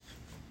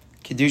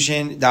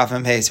Kidushin Daf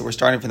Mem Hey. So we're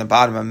starting from the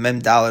bottom of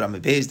Mem Dalet on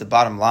Beis, the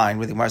bottom line,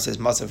 where the Gemara says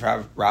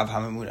Masav Rav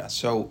Hamamuna.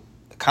 So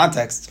the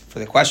context for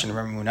the question of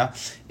Rav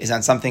Hamamuna is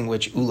on something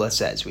which Ula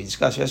says. We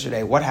discussed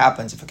yesterday what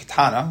happens if a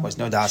katana was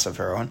no das of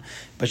her own,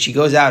 but she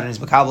goes out and is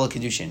makabel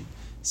Kidushin.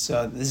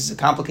 So this is a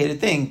complicated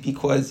thing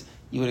because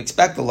you would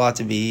expect the law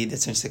to be that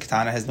since the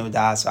katana has no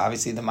das, so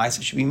obviously the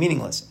ma'aseh should be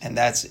meaningless, and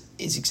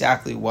is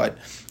exactly what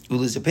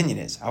Ula's opinion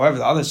is. However,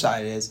 the other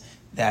side is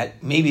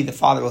that maybe the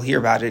father will hear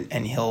about it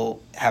and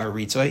he'll have a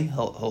ritzoi,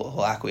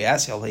 he'll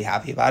acquiesce, he'll be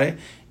happy about it,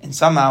 and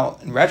somehow,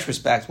 in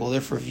retrospect, will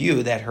therefore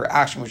view that her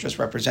action was just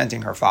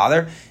representing her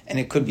father, and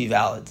it could be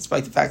valid,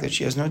 despite the fact that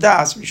she has no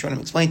das. We should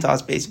explain to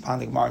us, based upon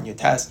the Gemara and your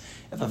test,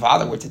 if a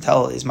father were to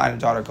tell his minor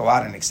daughter, go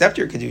out and accept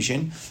your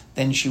Kidushin,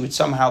 then she would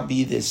somehow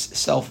be this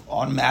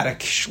self-automatic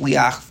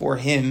shliach for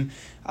him,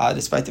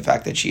 despite the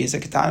fact that she is a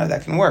katana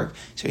that can work.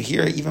 So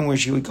here, even where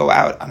she would go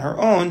out on her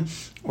own,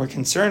 we're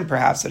concerned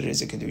perhaps that it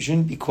is a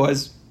Kidushin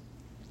because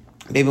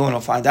maybe when he'll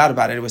find out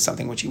about it, it was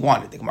something which he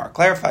wanted. The Gemara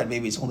clarified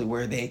maybe it's only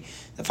where the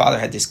father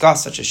had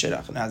discussed such a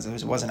shidduch, and as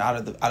it wasn't out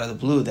of the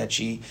blue that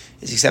she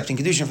is accepting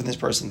Kidushin from this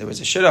person. There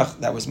was a shidduch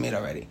that was made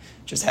already,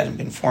 just hadn't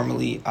been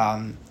formally made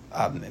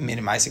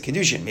a ma'aseh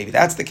Kidushin. Maybe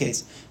that's the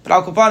case. But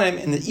al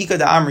kapanim in the Ika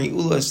da Amri,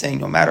 Ula is saying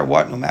no matter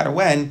what, no matter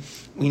when,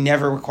 we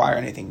never require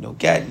anything. No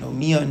get, no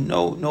miyah,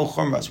 no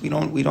chumras. We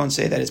don't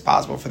say that it's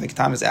possible for the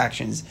katana's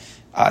actions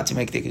to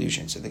make the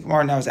Kidushin. So the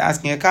Gemara now is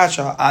asking a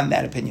kasha on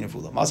that opinion of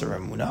Ula. Mazar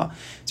Ramuna.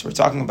 So we're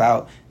talking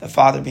about the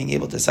father being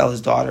able to sell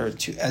his daughter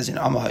as an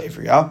Amma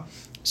Ha'ivriya.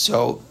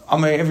 So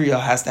Amma Ha'ivriya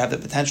has to have the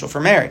potential for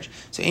marriage.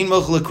 So Ein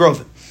Mochel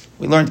Krovim.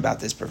 We learned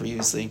about this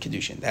previously in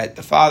Kidushin, that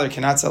the father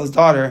cannot sell his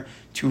daughter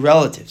to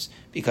relatives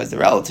because the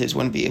relatives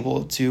wouldn't be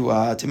able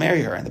to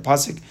marry her. And the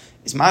pasuk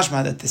is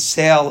mashma that the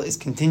sale is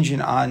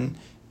contingent on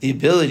the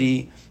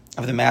ability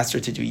of the master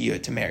to do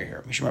yud, to marry her.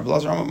 According to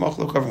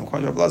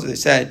Rabbi Lazar, they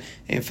said,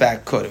 in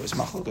fact, could. It was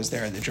machlokos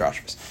there in the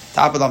drashos.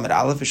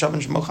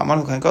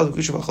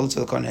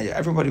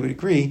 Everybody would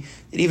agree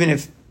that even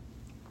if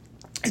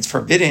it's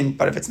forbidden,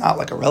 but if it's not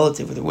like a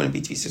relative, there wouldn't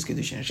be tfisas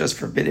kedushin. It's just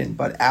forbidden,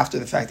 but after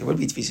the fact, there would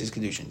be tfisas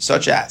kedushin.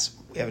 Such as,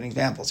 we have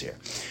examples here.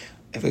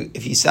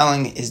 If he's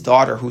selling his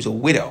daughter, who's a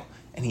widow,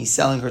 and he's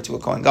selling her to a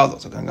Kohen Gadol,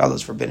 so Kohen Gadol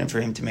is forbidden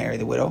for him to marry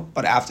the widow,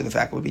 but after the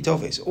fact, it would be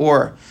tofes.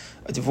 Or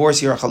a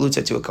divorcee or a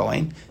chalutza to a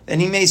Kohen, then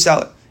he may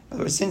sell it. In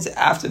other words, since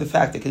after the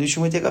fact, the kedushin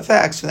would take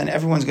effect, so then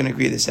everyone's going to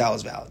agree the sale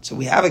is valid. So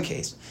we have a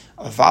case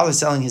of a father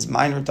selling his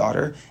minor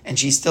daughter, and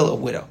she's still a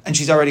widow, and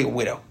she's already a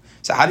widow.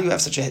 So how do you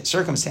have such a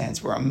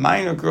circumstance where a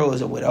minor girl is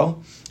a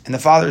widow and the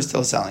father is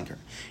still selling her?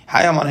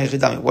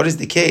 What is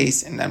the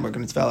case? And then we're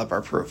going to develop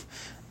our proof.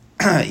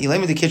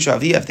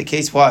 If the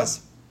case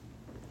was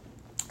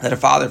that a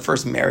father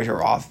first married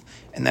her off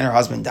and then her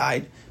husband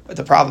died, but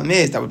the problem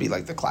is, that would be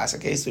like the classic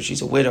case, so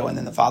she's a widow and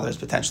then the father is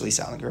potentially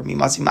selling her. The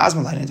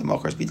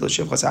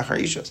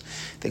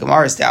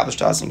Gemara established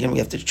to us, and again we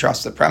have to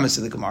trust the premise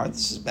of the Gemara,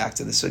 this is back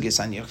to the Sugya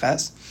San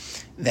Yoches,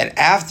 that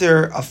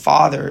after a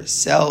father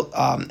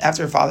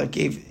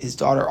gave his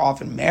daughter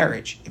off in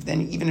marriage,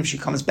 even if she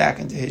comes back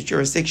into his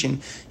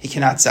jurisdiction, he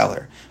cannot sell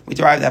her. We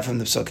derive that from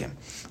the Sukkim.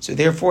 So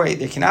therefore,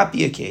 there cannot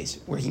be a case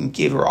where he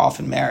gave her off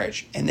in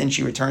marriage and then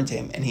she returned to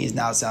him and he is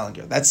now selling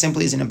her. That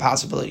simply is an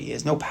impossibility. He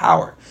has no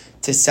power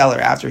to sell her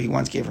after he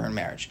once gave her in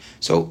marriage.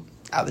 So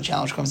now the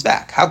challenge comes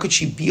back. How could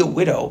she be a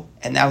widow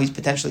and now he's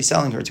potentially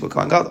selling her to a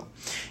Kohen Gadol?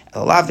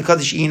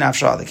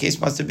 The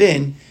case must have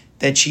been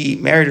that she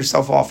married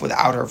herself off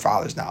without her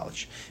father's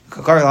knowledge. And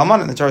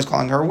the Torah is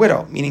calling her a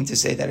widow, meaning to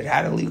say that it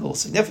had a legal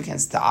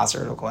significance to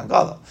aser to Kohen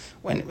Gadol.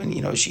 When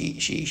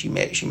she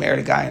married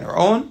a guy on her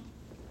own,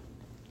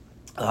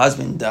 the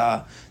husband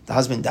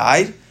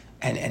died,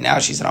 and now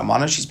she's an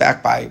almana. She's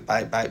backed by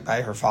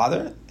her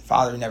father. The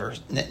father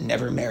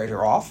never married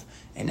her off,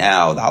 and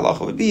now the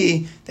halacha would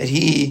be that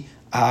he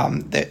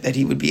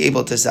would be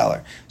able to sell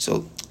her.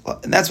 So.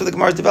 And that's what the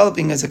Gemara is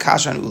developing as a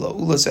kasha on Ula.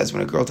 Ula says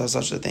when a girl does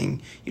such a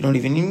thing, you don't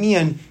even need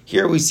miyan.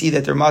 Here we see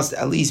that there must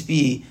at least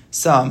be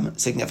some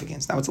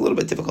significance. Now, what's a little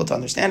bit difficult to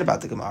understand about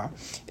the Gemara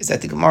is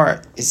that the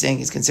Gemara is saying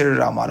it's considered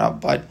almana,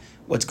 but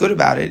what's good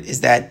about it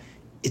is that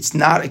it's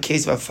not a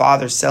case of a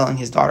father selling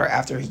his daughter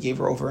after he gave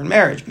her over in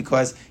marriage,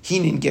 because he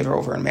didn't give her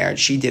over in marriage,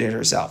 she did it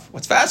herself.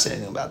 What's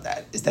fascinating about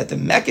that is that the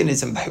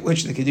mechanism by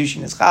which the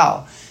Kidushin is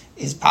chal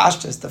is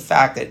pashtus, the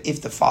fact that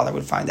if the father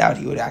would find out,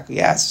 he would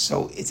acquiesce.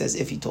 So it's as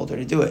if he told her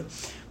to do it.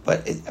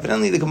 But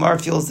evidently the Gemara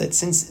feels that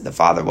since the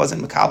father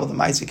wasn't makabel the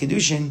ma'aseh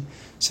Kidushin,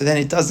 so then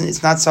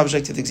it's not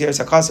subject to the Gzeres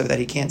HaKasav that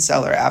he can't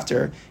sell her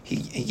after he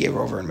gave her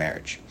over in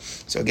marriage.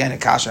 So again, a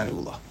kasha and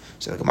Ula.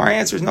 So the Gemara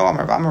answers, no,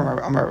 we're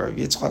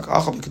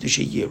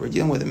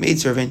dealing with a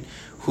maidservant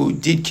who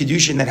did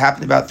Kidushin that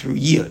happened about through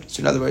Yud.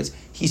 So in other words,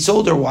 he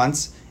sold her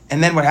once,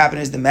 and then what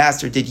happened is the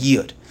master did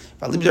Yud.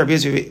 Remember,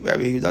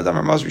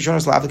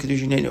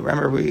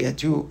 we had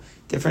two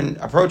different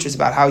approaches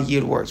about how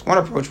Yid works. One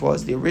approach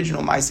was the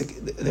original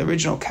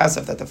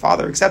kesef that the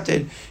father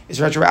accepted is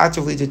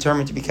retroactively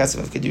determined to be kesef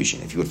of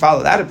Kidushin. If you would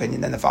follow that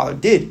opinion, then the father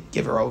did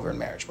give her over in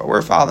marriage. But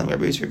we're following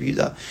Rabbi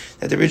Yisrael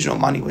that the original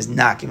money was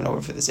not given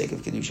over for the sake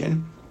of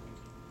Kidushin.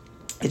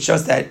 It's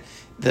just that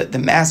the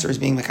master is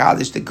being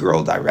mekadesh the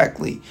girl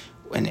directly,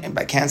 and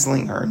by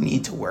canceling her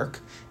need to work,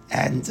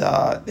 and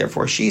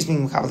therefore she's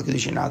being mekadesh the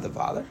Kidushin, not the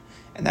father.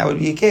 And that would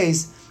be a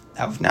case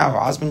of now her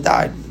husband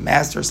died, the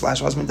master /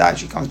 husband died,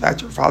 she comes back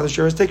to her father's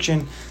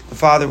jurisdiction, the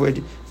father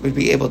would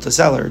be able to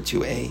sell her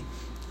to a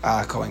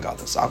Kohen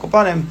Gadol. So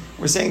Akopanim,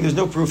 we're saying there's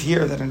no proof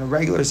here that in a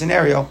regular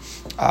scenario,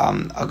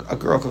 a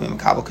girl can be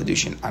mekabel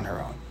Kidushin on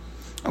her own.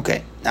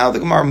 Okay, now the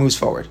Gemara moves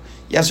forward.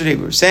 Yesterday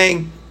we were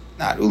saying,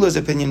 not Ula's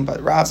opinion,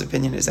 but Rav's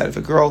opinion is that if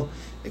a girl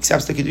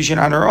accepts the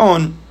Kidushin on her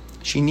own,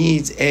 she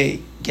needs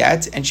a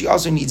get, and she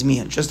also needs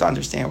mian. Just to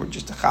understand, we're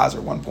just a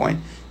chazer 1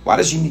 point. Why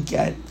does she need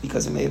get?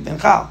 Because it may have been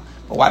chal.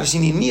 But why does she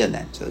need mian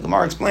then? So the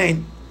Gemara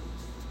explained,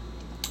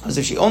 because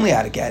if she only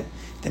had a get,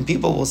 then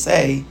people will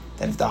say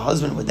that if the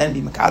husband would then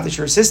be mekadesh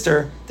her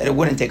sister, that it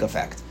wouldn't take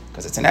effect.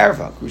 Because it's an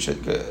erva,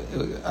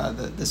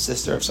 the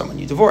sister of someone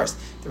you divorced.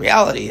 The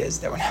reality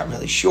is that we're not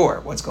really sure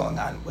what's going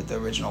on with the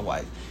original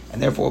wife.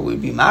 And therefore we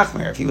would be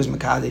machmer if he was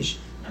mekadesh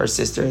her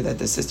sister, that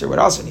the sister would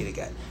also need a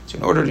get. So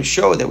in order to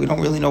show that we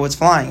don't really know what's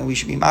flying and we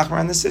should be machmer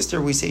on the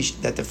sister, we say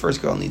that the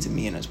first girl needs a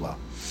mian as well.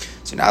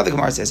 So now the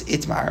Gemara says,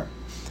 Itmar,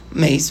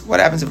 Mace, what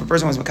happens if a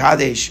person was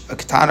mekadesh, a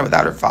katana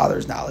without her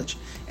father's knowledge,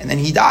 and then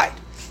he died?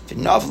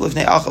 And now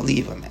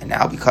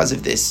because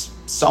of this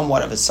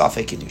somewhat of a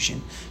safek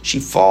Kidushin, she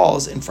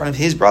falls in front of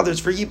his brothers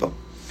for Yibam.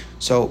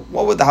 So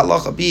what would the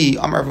halacha be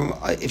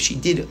if she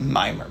did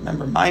Maimer?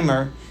 Remember,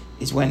 Maimer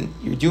is when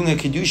you're doing a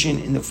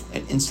Kidushin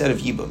instead of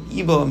Yibam.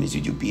 Yibam is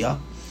you do Bia.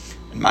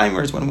 And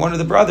Maimer is when one of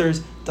the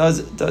brothers does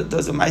a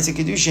Maisa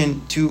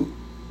Kidushin to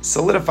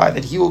solidify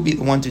that he will be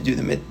the one to do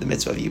the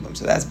mitzvah of Yibam.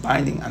 So that's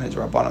binding on his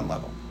Rabbanan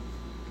level.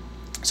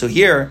 So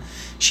here,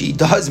 she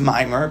does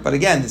Maimer, but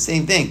again, the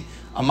same thing.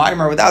 A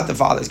Maimer without the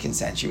father's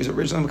consent. She was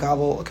originally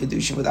Makabel, a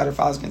Kidushin without her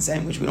father's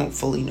consent, which we don't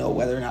fully know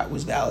whether or not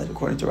was valid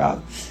according to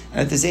Rav. And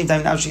at the same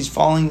time, now she's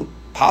falling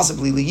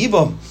possibly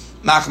Liyibam,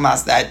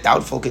 Machmas, that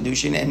doubtful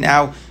Kidushin, and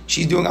now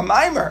she's doing a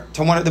Maimer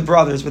to one of the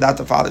brothers without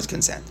the father's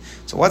consent.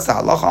 So what's the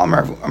halacha?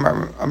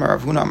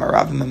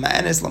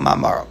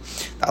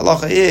 The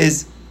halacha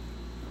is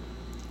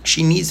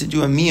she needs to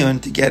do a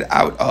miyun to get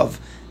out of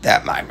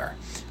that Maimer.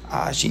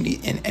 But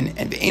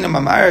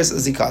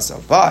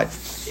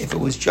if it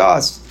was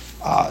just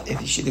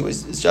there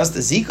was just the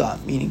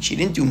zika, meaning she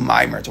didn't do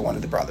mimer to one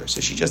of the brothers,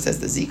 so she just has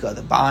the zika,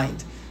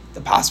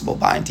 the possible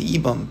bind to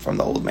yibam from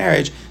the old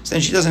marriage, so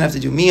then she doesn't have to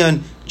do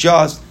miyan,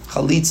 just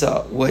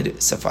chalitza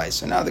would suffice.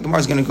 So now the Gemara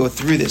is going to go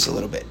through this a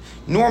little bit.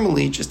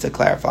 Normally, just to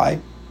clarify,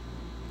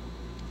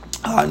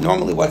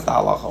 normally what's the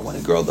halacha when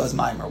a girl does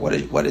mimer?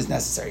 What is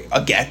necessary?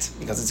 A get,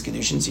 because it's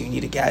Kidushin, so you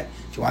need a get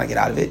if you want to get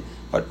out of it.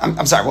 But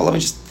I'm sorry, well, let me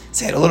just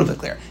say it a little bit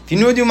clearer. If you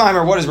knew to do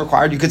mimer, what is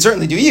required? You could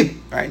certainly do yib,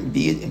 right? And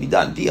be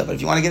done, bia. But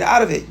if you want to get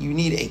out of it, you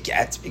need a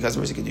get because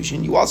there was a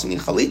Kidushin. You also need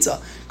chalitza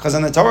because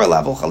on the Torah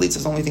level, chalitza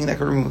is the only thing that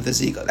can remove the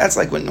zika. That's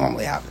like what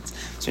normally happens.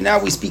 So now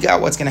we speak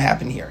out what's going to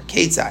happen here.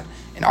 Ketzad.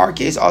 In our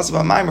case, also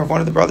about mimer, if one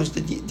of the brothers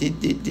did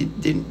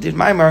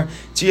mimer,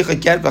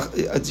 tzricha get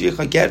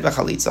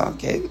v'chalitza.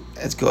 Okay,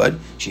 that's good.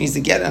 She needs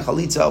to get and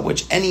chalitza,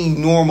 which any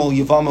normal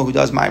yavama who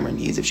does mimer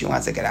needs if she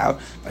wants to get out.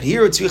 But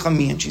here it's tzricha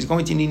miyan. She's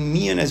going to need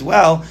miyan as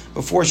well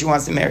before she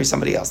wants to marry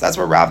somebody else. That's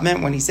what Rav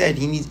meant when he said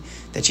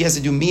that she has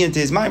to do miyan to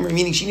his mimer,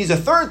 meaning she needs a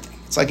third thing.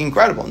 It's like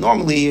incredible.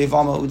 Normally,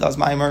 yavama who does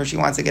mimer, she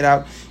wants to get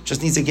out,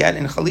 just needs to get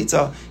and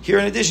chalitza. Here,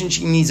 in addition,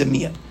 she needs a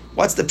miyan.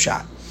 What's the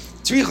pshat?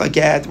 Tzricha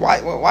get.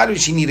 Why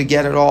does she need a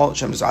get at all?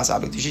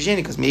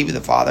 Because maybe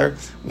the father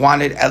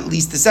wanted at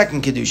least the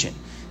second Kidushin.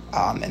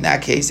 In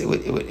that case, it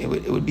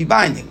would be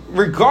binding,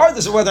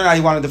 regardless of whether or not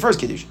he wanted the first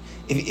Kidushin.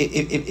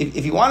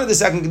 If he wanted the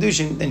second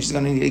Kidushin, then she's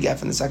going to need a get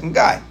from the second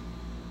guy.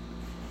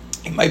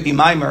 It might be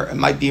mimer, it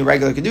might be a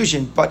regular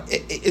Kidushin, but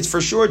it's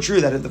for sure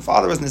true that if the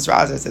father was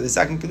Nisrazah to the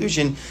second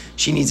Kidushin,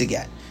 she needs a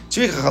get.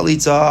 Why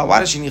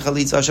does she need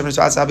chalitza?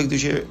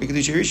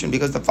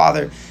 Because the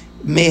father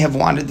may have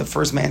wanted the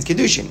first man's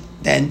Kidushin.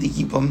 Then the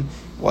Yibam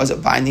was the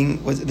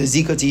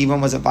Zika to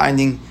Yibam was a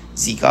binding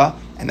Zika,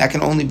 and that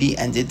can only be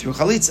ended through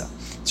chalitza.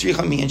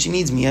 And she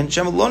needs miyan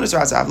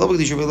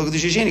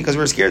because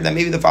we're scared that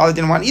maybe the father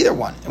didn't want either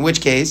one. In which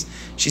case,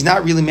 she's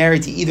not really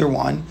married to either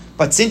one.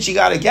 But since she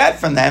got a get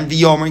from them,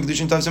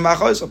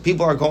 so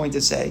people are going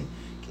to say,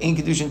 in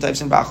Kidushin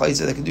types and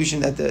b'achayis, the Kidushin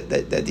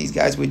that these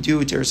guys would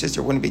do to her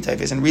sister wouldn't be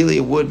typhus, and really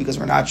it would because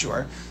we're not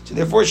sure. So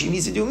therefore, she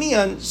needs to do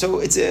miyan. So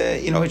it's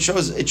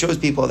it shows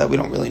people that we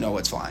don't really know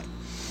what's flying.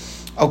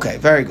 Okay,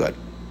 very good.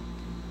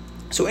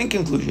 So in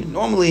conclusion,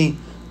 normally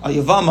a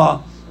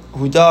yavama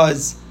who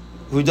does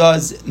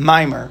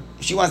mimer,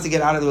 if she wants to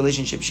get out of the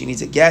relationship, she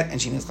needs a get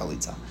and she needs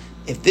chalitza.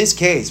 If this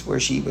case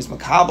where she was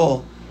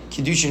makabel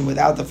Kidushin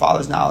without the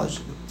father's knowledge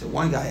to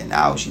one guy, and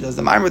now she does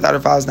the mimer without her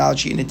father's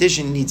knowledge, she in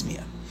addition needs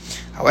miyan.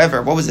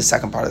 However, what was the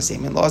second part of the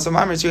statement? If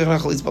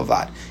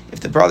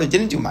the brother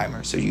didn't do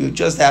mimer, so you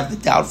just have the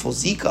doubtful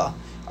zika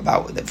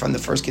from the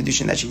first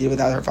Kidushin that she did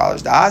without her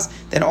father's das,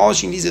 then all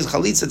she needs is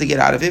chalitza to get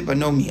out of it, but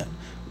no miyan.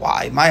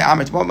 Why? My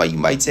amit, what you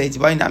might say,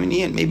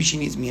 maybe she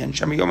needs mian.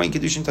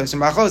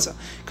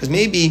 Because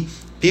maybe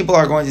people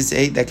are going to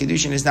say that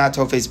Kidushin is not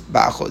tofes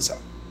ba'achosa.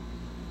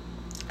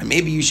 And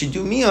maybe you should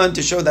do mian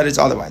to show that it's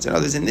otherwise. In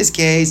other words, in this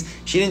case,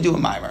 she didn't do a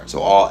mimer.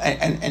 So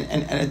and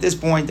at this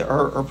point,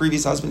 her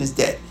previous husband is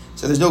dead.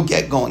 So there's no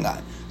get going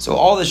on. So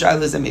all the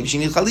shayla is that maybe she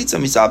needs chalitza,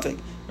 misafik.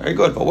 Very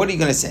good. But what are you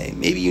going to say?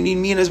 Maybe you need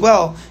mian as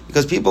well,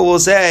 because people will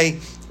say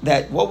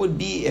that what would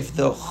be if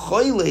the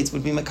choyletz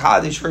would be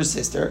mekadesh her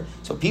sister.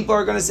 So people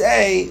are going to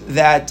say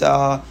that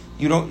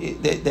you don't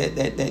that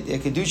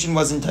Kidushin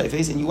wasn't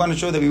typhus, and you want to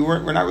show that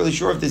we're not really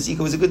sure if the zika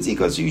was a good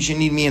zika, so you should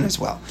need mian as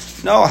well.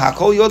 No,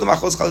 hakol yodam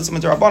achos chalitza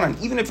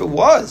mitarabanan. Even if it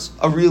was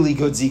a really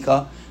good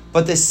zika,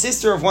 but the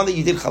sister of one that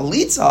you did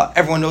chalitza,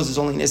 everyone knows is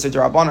only nisar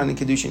derabanan, and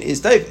Kidushin is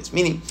typhus.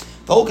 Meaning,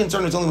 the whole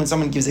concern is only when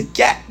someone gives a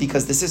get,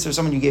 because the sister of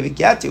someone you gave a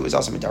get to is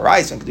also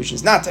mitarais, and Kidushin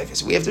is not typhus.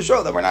 So we have to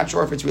show that we're not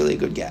sure if it's really a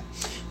good get.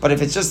 But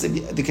if it's just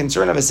the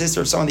concern of a sister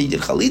of someone that you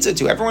did chalitza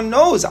to, everyone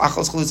knows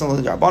achos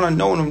chalitza derabanan.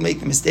 No one would make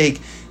the mistake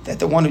that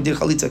the one who did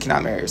chalitza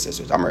cannot marry her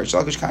sister. From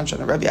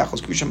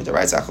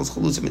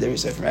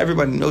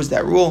everybody knows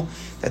that rule,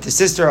 that the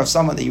sister of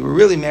someone that you were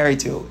really married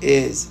to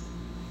is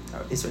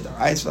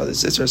so the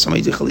sister of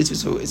somebody who did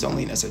chalitza to is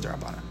only nesed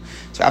derabanan.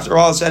 So after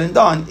all is said and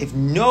done, if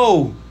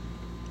no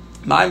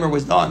mimer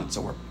was done,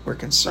 so we're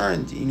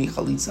concerned you need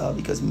chalitza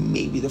because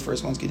maybe the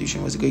first one's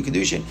Kidushin was a good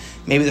Kidushin,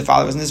 maybe the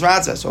father was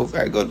nisratza, so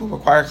very good, we'll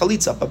require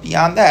chalitza, but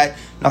beyond that,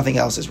 nothing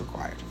else is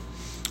required.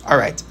 All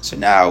right, so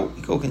now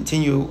we go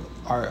continue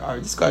our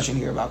discussion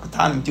here about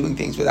katanim doing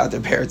things without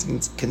their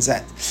parents'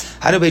 consent.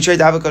 There were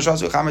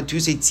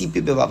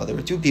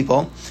two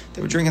people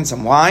that were drinking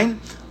some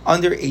wine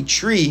under a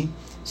tree,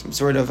 some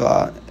sort of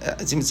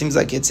it seems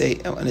like it's an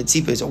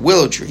etzipa is a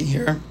willow tree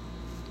here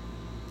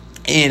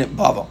in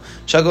Bavel.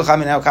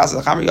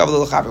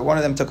 One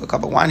of them took a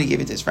cup of wine, he gave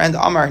it to his friend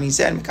Amar, and he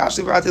said,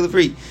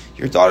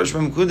 your daughter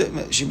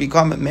should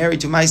become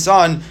married to my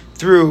son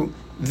through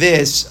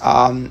this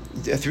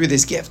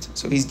gift.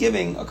 So he's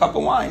giving a cup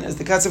of wine as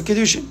the katz of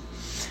Kidushin.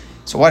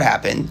 So what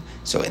happened?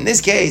 So in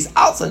this case,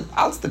 outside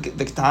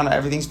the katana,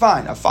 everything's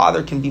fine. A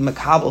father can be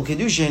makabel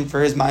Kidushin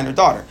for his minor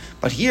daughter.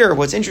 But here,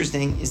 what's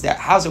interesting is that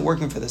how's it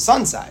working for the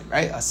son side,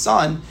 right? A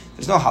son,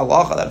 there's no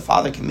halacha that a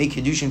father can make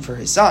Kidushin for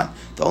his son.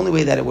 The only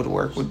way that it would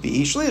work would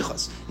be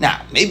shlichus.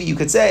 Now, maybe you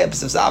could say,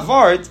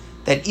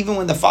 that even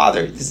when the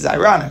father, this is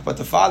ironic, but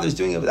the father is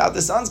doing it without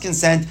the son's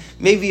consent,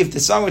 maybe if the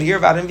son would hear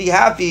about it and be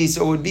happy,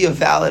 so it would be a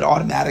valid,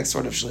 automatic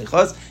sort of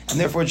shlichus, and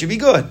therefore it should be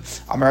good.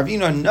 Amar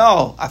Ravina,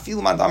 no.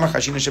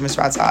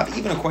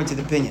 Even according to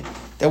the opinion,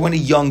 that when a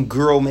young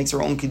girl makes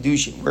her own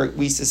Kidushin,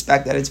 we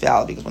suspect that it's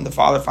valid, because when the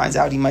father finds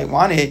out he might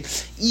want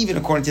it, even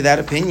according to that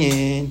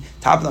opinion,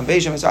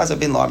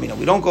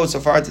 we don't go so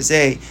far to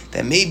say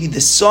that maybe the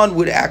son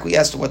would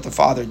acquiesce to what the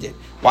father did.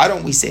 Why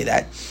don't we say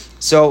that?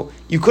 So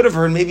you could have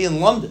heard maybe in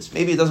Lumdus,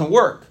 maybe it doesn't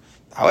work.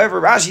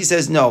 However, Rashi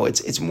says no,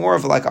 it's more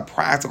of like a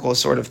practical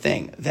sort of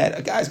thing, that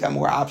a guy's got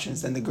more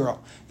options than the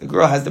girl. The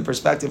girl has the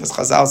perspective, as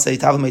Chazal say,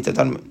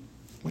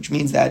 which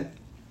means that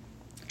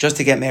just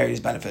to get married is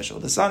beneficial.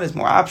 The son has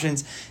more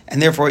options,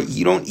 and therefore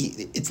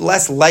it's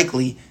less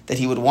likely that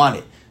he would want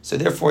it. So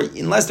therefore,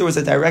 unless there was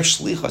a direct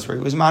shlichus where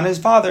he was man his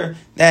father,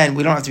 then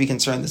we don't have to be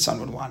concerned the son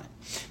would want it.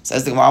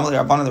 Says the Gemara,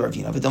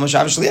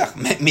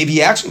 maybe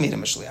he actually made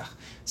him a shliach.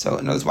 So,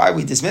 in other words, why are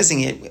we dismissing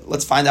it?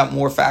 Let's find out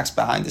more facts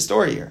behind the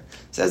story here.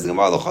 It says the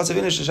Gemara,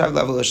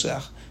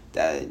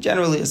 that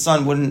generally a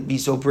son wouldn't be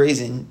so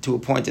brazen to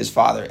appoint his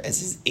father as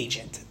his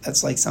agent.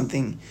 That's like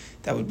something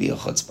that would be a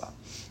chutzpah.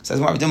 It says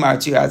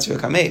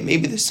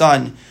maybe the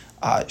son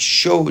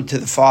showed to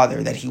the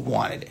father that he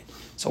wanted it.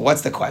 So,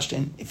 what's the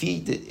question? If he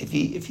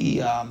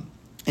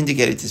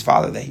indicated to his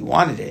father that he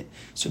wanted it,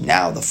 so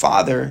now the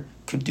father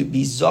could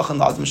be zachan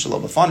l'adam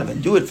shalom b'fanav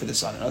and do it for the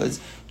son. In other words,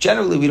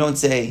 generally we don't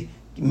say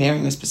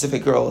marrying a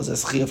specific girl is a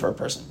schiyah for a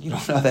person. You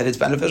don't know that it's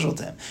beneficial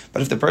to him.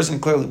 But if the person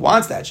clearly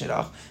wants that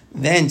shidduch,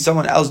 then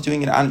someone else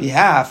doing it on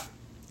behalf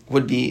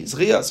would be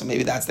schiyah. So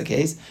maybe that's the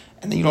case.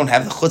 And then you don't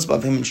have the chutzpah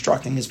of him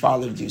instructing his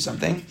father to do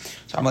something.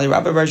 So I'm like,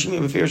 Rabbi Barashimi,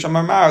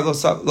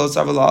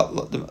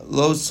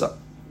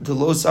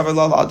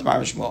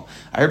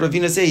 I heard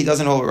Ravina say he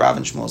doesn't hold what Rav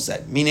and Shmuel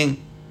said.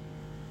 Meaning,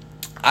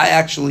 I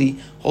actually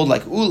hold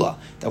like Ula,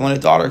 that when a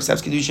daughter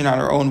accepts Kidushin on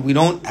her own, we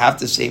don't have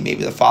to say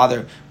maybe the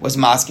father was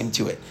masking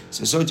to it.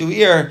 So to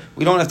here,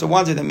 we don't have to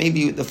wonder that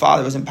maybe the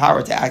father was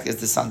empowered to act as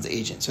the son's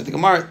agent. So the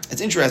Gemara,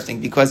 it's interesting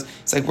because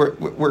it's like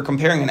we're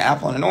comparing an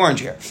apple and an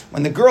orange here.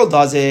 When the girl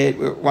does it,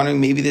 we're wondering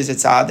maybe there's a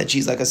tzad that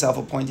she's like a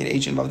self-appointed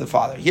agent of the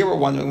father. Here we're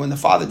wondering when the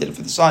father did it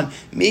for the son,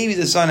 maybe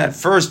the son at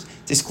first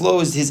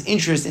disclosed his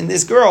interest in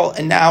this girl,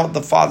 and now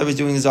the father was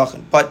doing the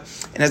zachin. But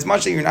in as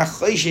much that you're not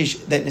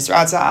choishish that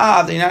nisrat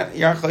sa'av,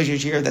 you're not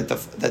choishish here that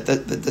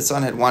the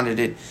son had wanted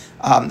it,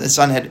 the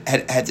son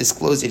had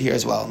disclosed it here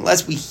as well.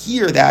 Unless we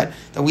hear that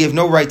we have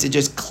no right to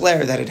just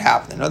declare that it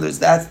happened. In other words,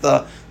 that's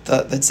the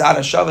the tzad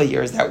hashava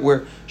here is that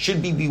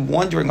should we be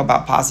wondering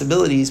about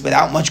possibilities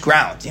without much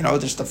ground?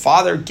 Just the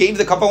father gave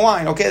the cup of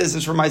wine. Okay, this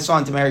is for my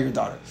son to marry your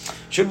daughter.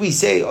 Should we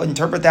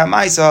interpret that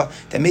Maisa,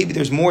 that maybe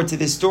there's more to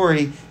this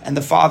story, and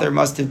the father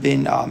must have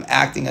been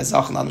acting as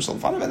Zachan Amishal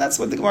Fanav? And that's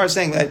what the Gemara is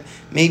saying, that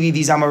maybe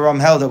these Amaram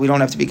held that we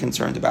don't have to be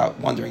concerned about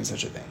wondering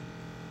such a thing.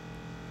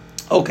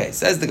 Okay,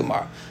 says the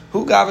Gemara.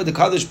 Who gava the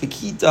Kaddish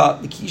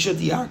Bekisha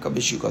Diarka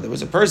Beshuka? There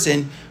was a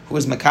person who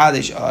was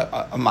Makadesh,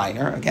 a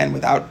minor, again,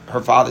 without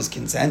her father's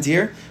consent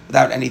here,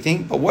 without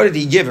anything. But what did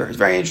he give her? It's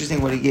very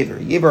interesting what he gave her.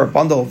 He gave her a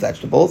bundle of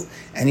vegetables,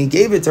 and he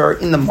gave it to her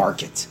in the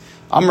market.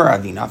 Even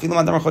like the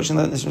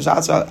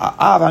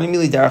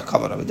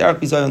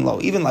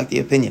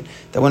opinion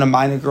that when a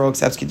minor girl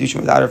accepts Kidushin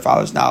without her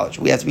father's knowledge,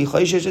 we have to be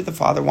chayshish that the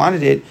father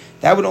wanted it.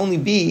 That would only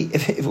be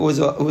if it was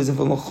a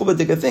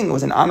mechubadik thing, it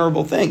was an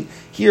honorable thing.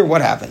 Here,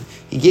 what happened?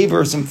 He gave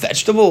her some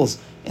vegetables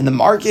in the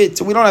market,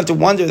 so we don't have to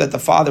wonder that the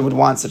father would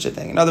want such a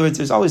thing. In other words,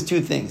 there's always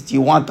two things. Do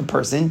you want the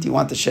person? Do you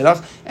want the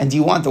shidduch? And do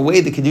you want the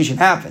way the Kidushin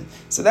happened?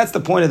 So that's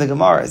the point of the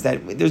Gemara, is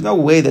that there's no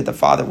way that the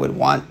father would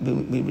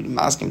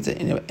ask him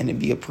to and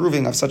be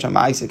approving of such a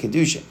ma'isa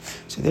Kidushin.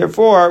 So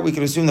therefore, we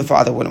could assume the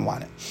father wouldn't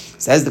want it.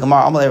 Says the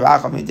Gemara,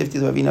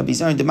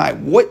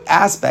 what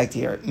aspect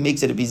here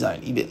makes it a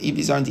bizayin?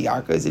 Ibizon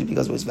diarka, is it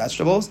because it was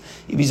vegetables?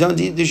 Ibizon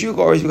dishuka,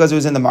 or is it because it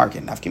was in the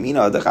market?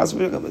 Nafkamina, the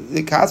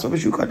kasva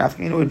b'shuka,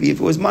 nafkamina would be if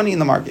it was money in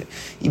the market.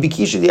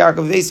 Ibikisha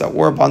diarka vesa,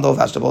 or a bundle of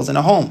vegetables in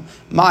a home.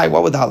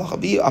 What would the halacha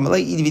be?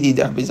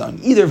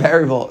 Either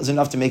variable is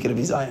enough to make it a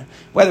bizayin.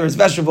 Whether it's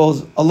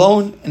vegetables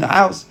alone in a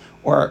house,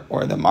 or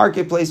the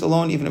marketplace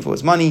alone, even if it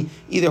was money,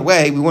 either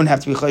way, we wouldn't have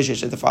to be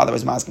chayshish if the father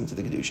was masking to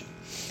the Kedushin.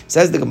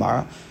 Says the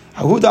Gemara,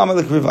 there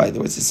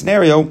was a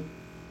scenario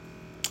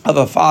of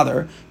a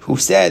father who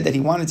said that he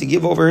wanted to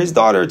give over his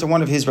daughter to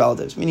one of his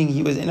relatives, meaning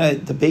he was in a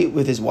debate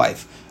with his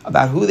wife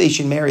about who they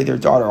should marry their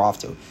daughter off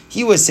to.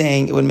 He was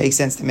saying it would make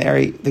sense to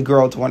marry the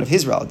girl to one of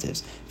his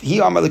relatives,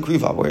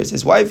 whereas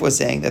his wife was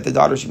saying that the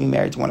daughter should be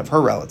married to one of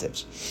her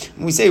relatives.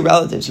 When we say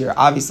relatives here,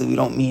 obviously we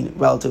don't mean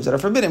relatives that are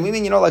forbidden. We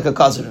mean, like a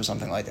cousin or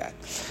something like that.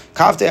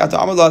 What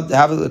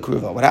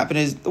happened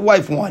is the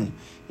wife won.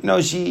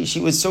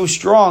 She was so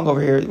strong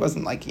over here. It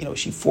wasn't like,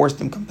 she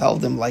forced him,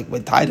 compelled him,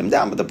 tied him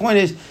down. But the point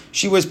is,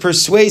 she was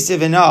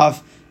persuasive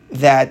enough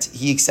that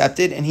he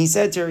accepted, and he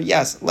said to her,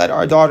 yes, let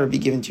our daughter be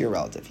given to your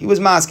relative. He was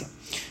masking.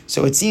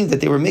 So it seems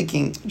that they were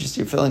making,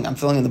 I'm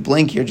filling in the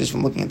blank here just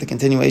from looking at the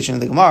continuation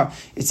of the Gemara.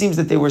 It seems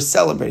that they were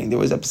celebrating. There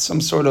was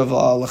some sort of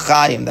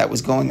l'chaim that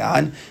was going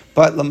on.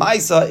 But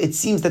l'maisa, it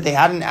seems that they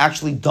hadn't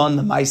actually done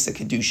the maisa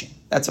kedushin.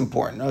 That's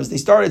important. As they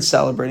started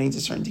celebrating to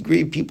a certain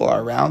degree, people are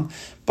around,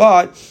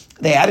 but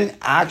they hadn't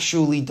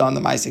actually done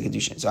the Maisa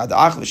Kedushin. So at the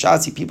Ach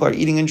V'Shatzi, people are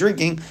eating and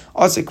drinking.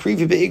 Also,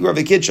 Krivi Be'igra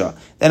V'Kitcha.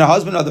 Then a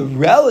husband of the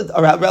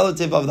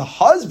relative of the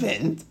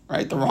husband,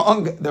 right? The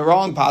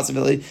wrong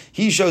possibility.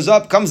 He shows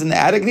up, comes in the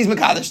attic, and he's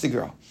Mekadesh the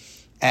girl.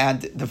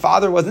 And the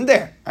father wasn't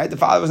there, right? The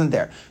father wasn't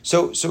there.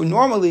 So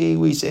normally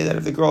we say that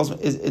if the girl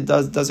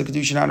does a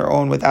Kedushin on her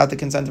own without the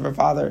consent of her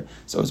father,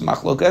 so it's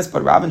machlokas,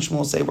 but Rav and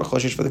Shmuel say we're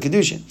choshesh for the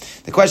Kedushin.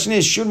 The question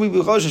is, should we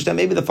be choshesh that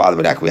maybe the father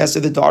would acquiesce to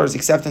the daughter's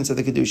acceptance of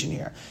the Kedushin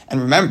here? And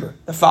remember,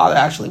 the father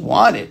actually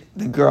wanted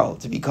the girl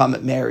to become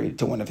married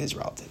to one of his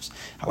relatives.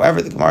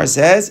 However, the Gemara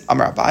says,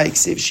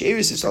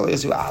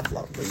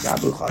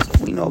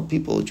 we know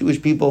people,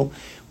 Jewish people,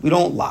 we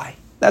don't lie.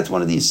 That's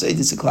one of these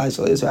Seydis Eklai.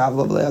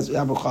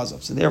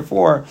 So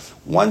therefore,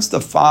 once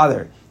the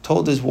father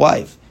told his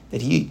wife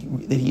that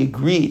he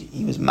agreed,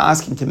 he was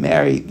masking to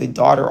marry the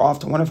daughter off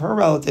to one of her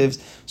relatives,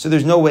 so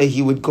there's no way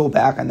he would go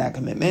back on that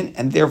commitment,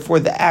 and therefore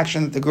the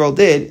action that the girl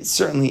did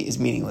certainly is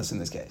meaningless in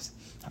this case.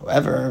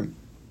 However,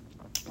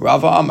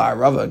 Rava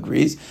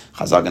agrees,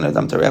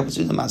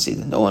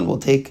 no one will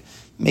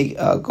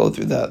go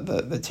through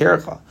the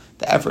tericha,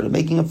 the effort of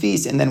making a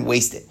feast, and then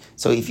waste it.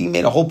 So if he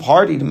made a whole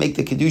party to make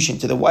the Kedushin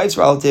to the wife's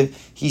relative,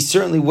 he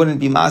certainly wouldn't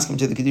be masking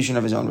to the Kedushin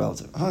of his own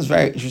relative. That was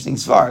very interesting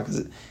svar, because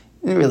it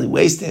didn't really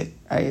waste it.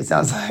 Right? It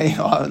sounds like,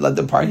 I would let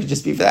the party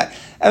just be for that.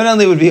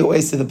 Evidently, it would be a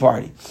waste of the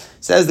party.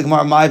 Says the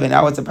Gemara Maiva,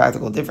 now what's the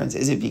practical difference?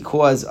 Is it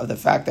because of the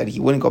fact that he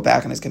wouldn't go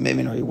back on his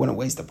commitment, or he wouldn't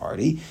waste the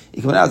party?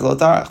 The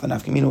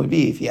nafkamina would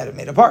be if he had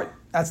made a party.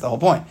 That's the whole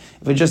point.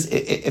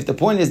 If the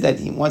point is that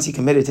once he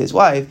committed to his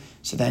wife,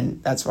 so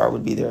then that svar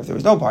would be there if there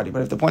was no party.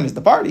 But if the point is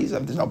the parties,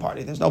 if there's no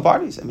party, there's no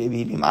parties. And maybe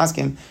he'd be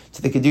masking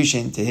to the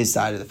Kedushin to his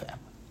side of the family.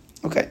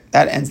 Okay,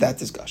 that ends that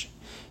discussion.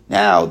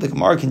 Now the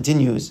Gemara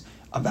continues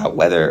about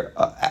whether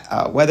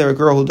a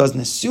girl who does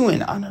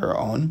nesuin on her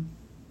own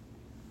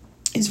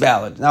is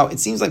valid. Now it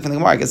seems like from the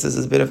Gemara, I guess this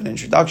is a bit of an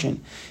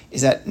introduction,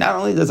 is that not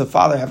only does a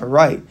father have a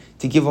right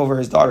to give over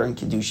his daughter in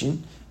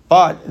Kedushin,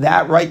 but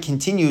that right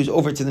continues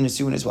over to the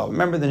Nesuin as well.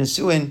 Remember, the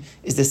Nesuin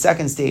is the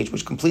second stage,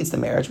 which completes the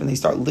marriage, when they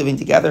start living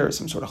together,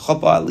 some sort of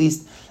chuppah at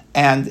least,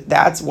 And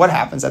that's what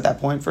happens at that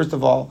point. First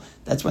of all,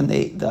 that's when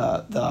the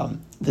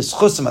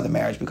schusim of the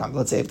marriage becomes.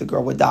 Let's say if the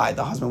girl would die,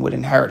 the husband would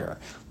inherit her.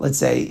 Let's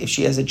say if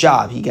she has a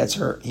job, he gets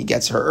her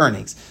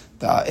earnings.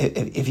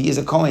 If he is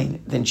a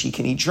Kohen, then she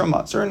can eat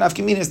truma. Certain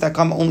nafkaminas that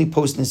come only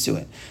post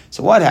nisuin.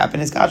 So what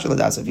happened is kachal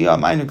ladas. If a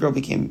minor girl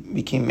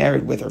became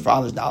married with her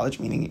father's knowledge,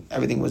 meaning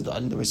everything was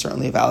done, there was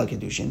certainly a valid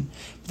Kidushin.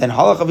 But then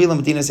halach avila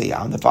medina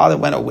seyam, the father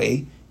went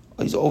away.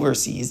 He's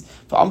overseas,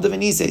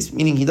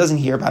 meaning he doesn't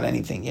hear about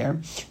anything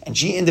here, and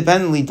she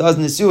independently does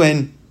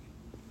nisuin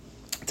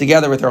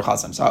together with her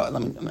chasam. So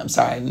I'm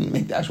sorry, I didn't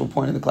make the actual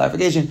point of the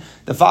clarification.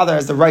 The father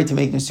has the right to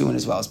make nisuin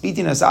as well.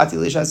 Spitin asati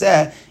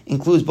lishazeh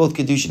includes both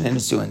kedushin and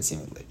nisuin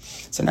seemingly.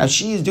 So now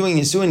she is doing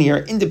nisuin here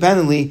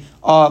independently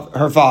of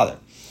her father.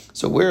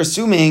 So we're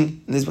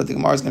assuming, and this is what the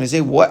Gemara is going to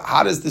say,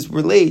 how does this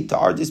relate to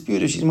our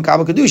dispute if she's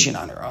makabel kedushin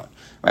on her own?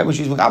 Right, when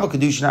she's makabel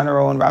kedushin on her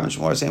own, Rav and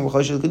Shmuel are saying well,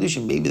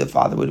 kedushin, maybe the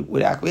father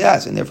would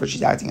acquiesce, and therefore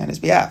she's acting on his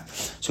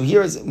behalf. So we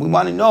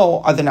want to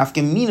know, are the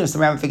nafkaminos, the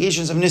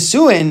ramifications of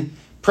nisuin,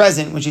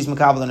 present when she's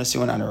makabel and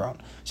nisuin on her own?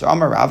 So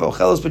Amar Rav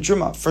ochelos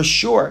b'truma, for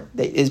sure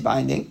that is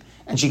binding,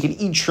 and she can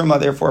eat truma.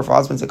 Therefore, if her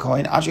husband's a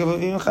kohen,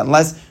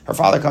 unless her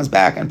father comes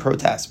back and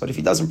protests. But if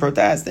he doesn't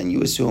protest, then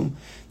you assume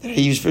that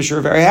he's for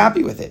sure very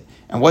happy with it.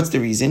 And what's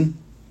the reason?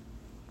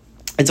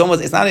 It's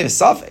not even a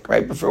suffix,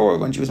 right? Before,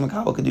 when she was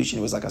makabel kedushin,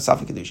 it was like a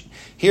suffix kedushin.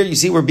 Here, you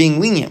see, we're being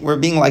lenient. We're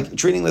being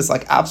treating this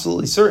like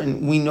absolutely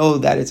certain. We know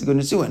that it's a good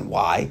nisuin.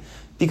 Why?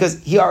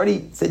 Because he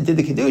already did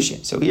the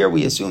kedushin. So here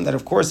we assume that,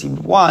 of course, he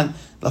would want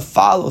the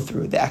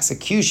follow-through, the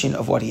execution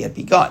of what he had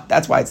begun.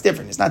 That's why it's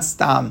different. It's not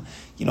stam,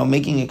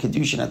 making a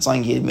kedushin on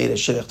something he had made a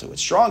shidduch to.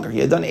 It's stronger. He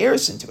had done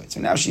erison to it.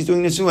 So now she's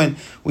doing nisuin.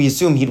 We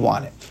assume he'd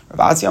want it.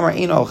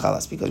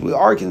 Because we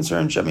are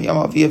concerned,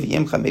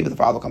 maybe the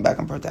father will come back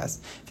and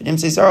protest. And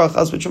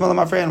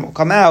will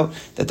come out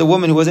that the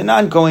woman who was a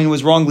non-Kohen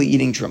was wrongly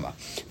eating truma.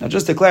 Now,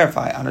 just to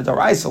clarify, on a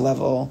daraisa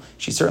level,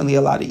 she's certainly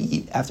allowed to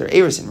eat after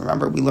erison.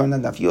 Remember, we learned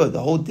on Daf Yud,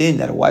 the whole din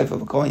that a wife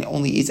of a Kohen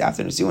only eats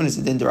after nisuin is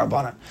a din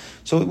derabanan.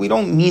 So we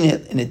don't mean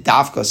it in a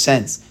dafka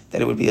sense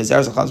that it would be a zer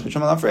zachaz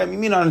b'truma l'frei. We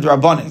mean it on a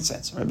derabanan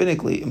sense.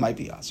 Rabbinically, it might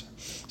be aser.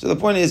 So the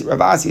point is,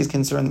 Rav Asi is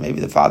concerned that maybe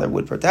the father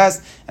would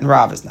protest, and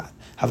Rav is not.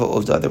 Hava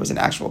Uvda, there was an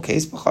actual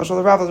case, but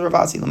Chashal Rav was Rav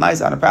Asi.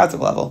 L'maisa, on a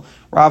practical level,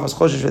 Rav was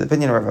choshesh for the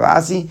opinion of Rav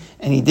Asi,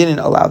 and he didn't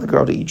allow the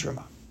girl to eat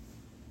truma.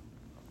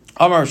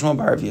 Amar Shmuel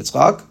bar Rav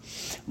Yitzchak,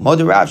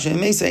 Moder Rav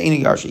she'emesa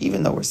eini yarsha.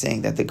 Even though we're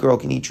saying that the girl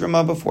can eat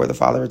truma before the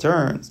father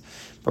returns,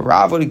 but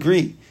Rav would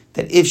agree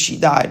that if she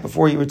died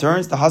before he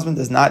returns, the husband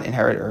does not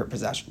inherit her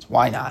possessions.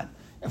 Why not?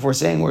 If we're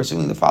saying we're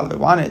assuming the father would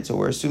want it, so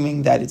we're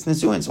assuming that it's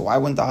nisuin, so why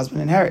wouldn't the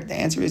husband inherit? The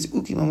answer is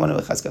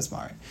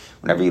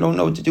whenever you don't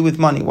know what to do with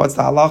money, what's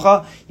the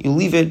halacha? You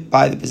leave it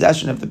by the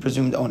possession of the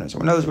presumed owner. So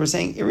in other words, we're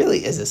saying it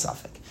really is a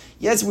suffix.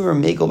 Yes, we were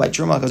makel by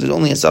truma because it's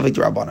only a suffix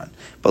to Rabbanan,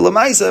 but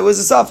lemaisa it was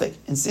a suffix,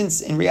 and since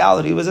in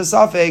reality it was a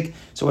suffix,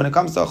 so when it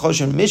comes to a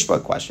choshen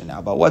mishpat question now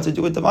about what to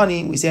do with the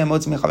money, we say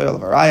amotzi mechaver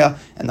levaraya,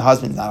 and the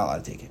husband is not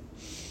allowed to take it.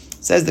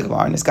 Says the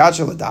Gemara,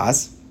 niskatcha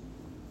ladas.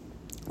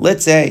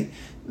 Let's say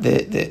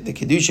the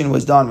Kidushin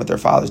was done with her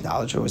father's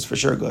knowledge, it was for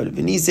sure good.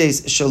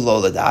 V'nises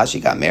shelo ladas, she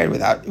got married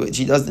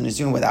she does the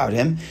nisuin without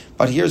him,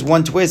 but here's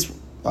one twist,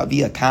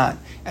 via Khan.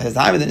 At the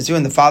time of the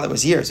nisuin, the father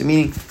was here, so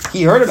meaning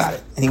he heard about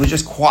it, and he was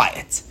just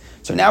quiet.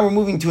 So now we're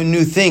moving to a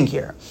new thing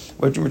here.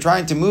 What we're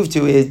trying to move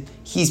to is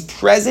he's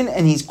present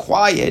and he's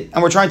quiet,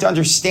 and we're trying to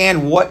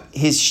understand what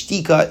his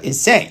shtika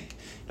is saying.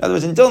 In other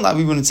words, until now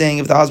we've been saying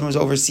if the husband was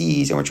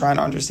overseas and we're trying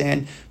to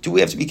understand, do we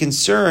have to be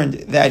concerned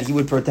that he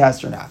would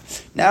protest or not?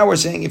 Now we're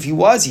saying if he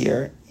was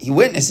here, he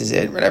witnesses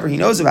it, whatever, he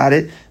knows about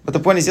it, but the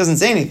point is he doesn't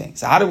say anything.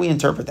 So how do we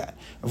interpret that?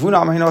 She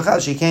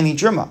can't eat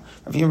truma.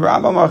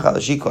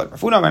 She could.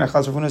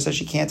 Rafuna says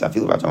she can't.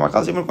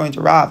 Even according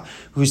to Rav,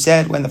 who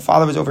said when the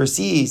father was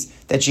overseas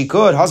that she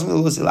could,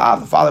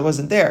 the father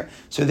wasn't there.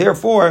 So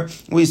therefore,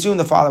 we assume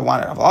the father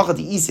wanted it.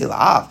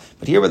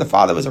 But here where the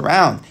father was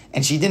around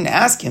and she didn't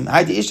ask him,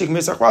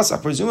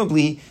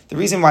 presumably the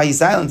reason why he's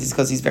silent is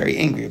because he's very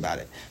angry about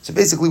it. So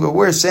basically what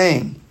we're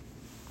saying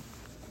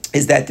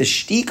is that the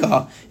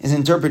shtika is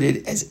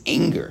interpreted as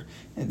anger.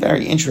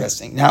 Very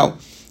interesting. Now,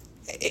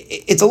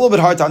 it's a little bit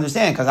hard to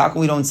understand because how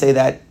come we don't say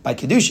that by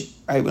Kidushin,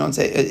 right? We don't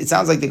say. It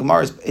sounds like the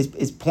Gemara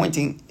is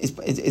painting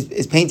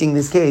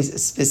this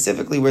case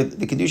specifically where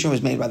the Kidushin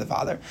was made by the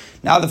father.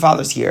 Now the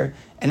father's here,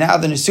 and now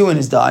the nisuin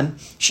is done.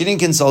 She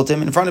didn't consult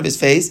him in front of his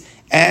face,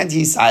 and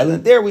he's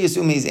silent. There, we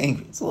assume he's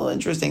angry. It's a little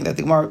interesting that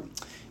the Gemara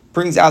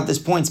brings out this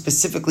point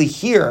specifically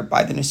here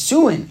by the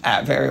nisuin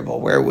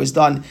variable where it was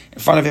done in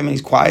front of him and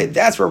he's quiet.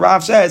 That's where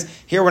Rav says,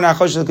 here we're not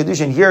choshesh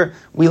l'kedushin. Here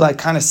we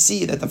kind of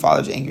see that the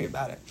father's angry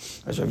about it.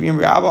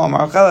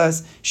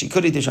 She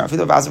could eat the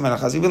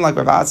truma. Even like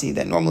Ravasi,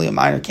 that normally a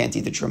minor can't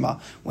eat the truma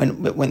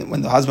when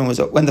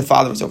the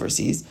father was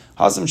overseas.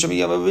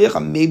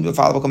 Maybe the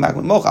father will come back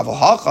with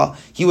mocha.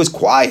 He was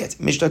quiet.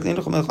 The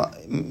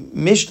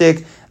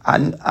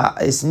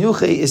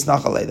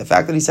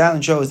fact that he's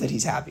silent shows that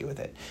he's happy with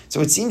it.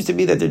 So it seems to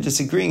be that they're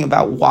disagreeing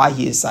about why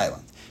he is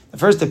silent. The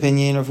first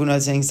opinion, Rav Huna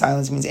is saying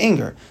silence means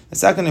anger. The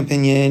second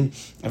opinion,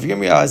 Rav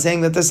Yirmiyah is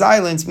saying that the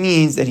silence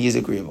means that he is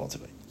agreeable to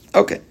it.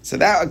 Okay, so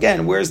that,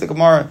 again, where's the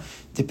Gemara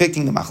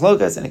depicting the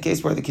machlokas in a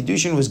case where the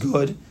Kidushin was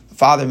good, the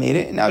father made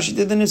it, and now she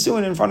did the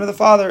Nisuin in front of the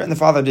father, and the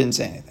father didn't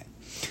say anything.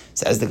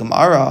 Says the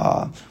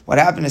Gemara, what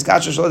happened is,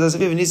 what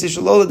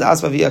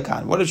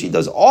if she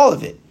does all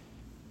of it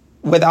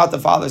without the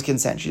father's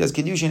consent? She does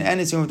Kidushin and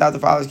Nisuin without the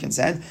father's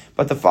consent,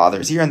 but the father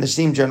is here in the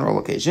same general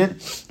location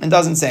and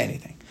doesn't say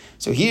anything.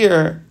 So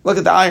here, look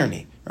at the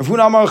irony. Rav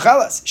Huna Amar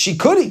Chelas, she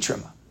could eat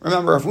truma.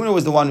 Remember, Rav Huna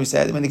was the one who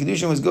said when the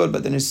Kidushin was good,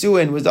 but the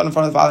Nisuin was done in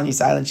front of the father and he's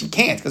silent, she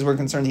can't because we're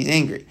concerned he's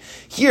angry.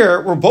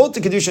 Here, where both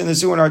the Kidushin and the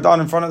Nisuin are done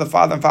in front of the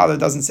father and father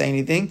doesn't say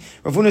anything,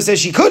 Rav Huna says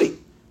she could eat.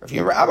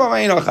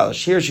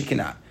 Here she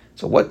cannot.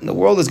 So what in the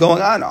world is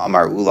going on?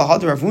 Amar Ula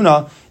Had Rav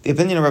Huna, the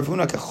opinion of Rav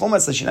Huna,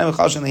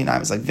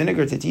 it's like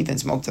vinegar to teeth and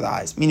smoke to the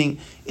eyes, meaning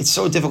it's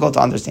so difficult to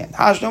understand.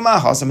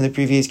 Hashno in the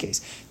previous case.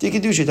 The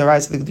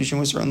Kedushin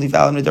was certainly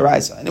valid in the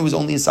Daraisa, and it was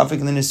only a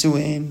suffix in the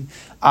Nesuin.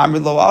 Amr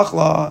Lo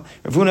Achla,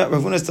 Rav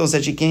Huna still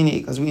said she can't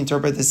eat because we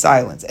interpret the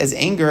silence as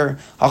anger.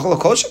 Achla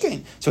Kol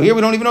Shekain. So here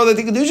we don't even know that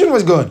the Kedushin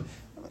was good.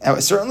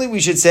 Certainly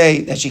we should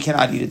say that she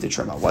cannot eat it to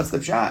Truma. What's the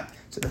pshat?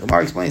 So the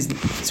Gemara explains,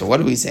 so what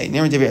do we say?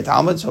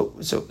 Talmud. So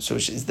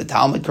is the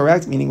Talmud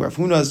correct? Meaning Rav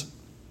Huna's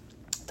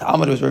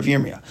Talmud was Rav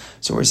Yirmiyah.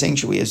 So we're saying,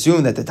 should we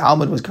assume that the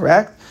Talmud was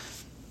correct?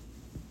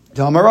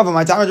 My Talmud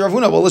Rav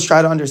Huna. Well, let's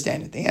try to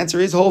understand it. The answer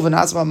is, since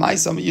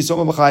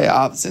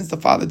the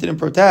father didn't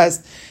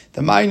protest,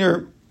 the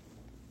minor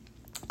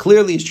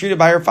clearly is treated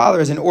by her father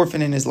as an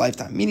orphan in his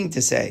lifetime. Meaning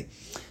to say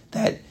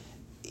that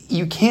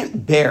you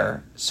can't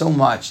bear so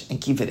much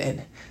and keep it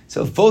in.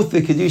 So if both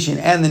the Kidushin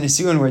and the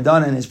Nisuin were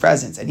done in his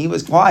presence, and he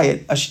was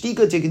quiet, a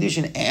shtika to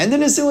Kidushin and the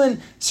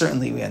Nisuin,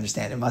 certainly we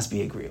understand it must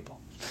be agreeable.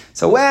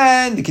 So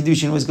when the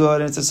Kidushin was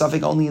good, and it's a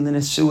suffix only in the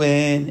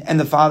Nisuin, and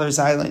the father is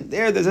silent,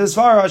 there's a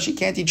svara, she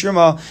can't eat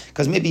truma,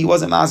 because maybe he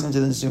wasn't masking to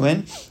the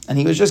Nisuin, and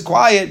he was just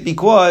quiet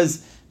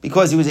because he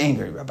was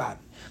angry about it.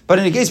 But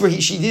in a case where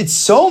she did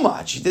so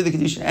much, she did the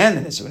Kidushin and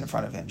the Nisuin in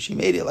front of him, she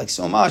made it like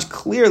so much,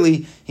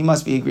 clearly he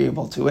must be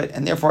agreeable to it,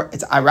 and therefore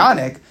it's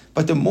ironic,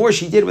 but the more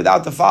she did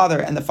without the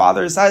father, and the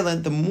father is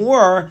silent, the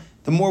more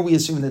we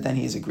assume that then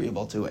he is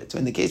agreeable to it. So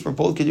in the case where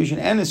both Kidushin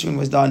and Nisuin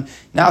was done,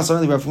 now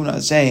certainly Rav Huna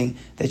is saying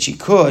that she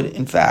could,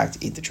 in fact,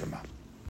 eat the truma.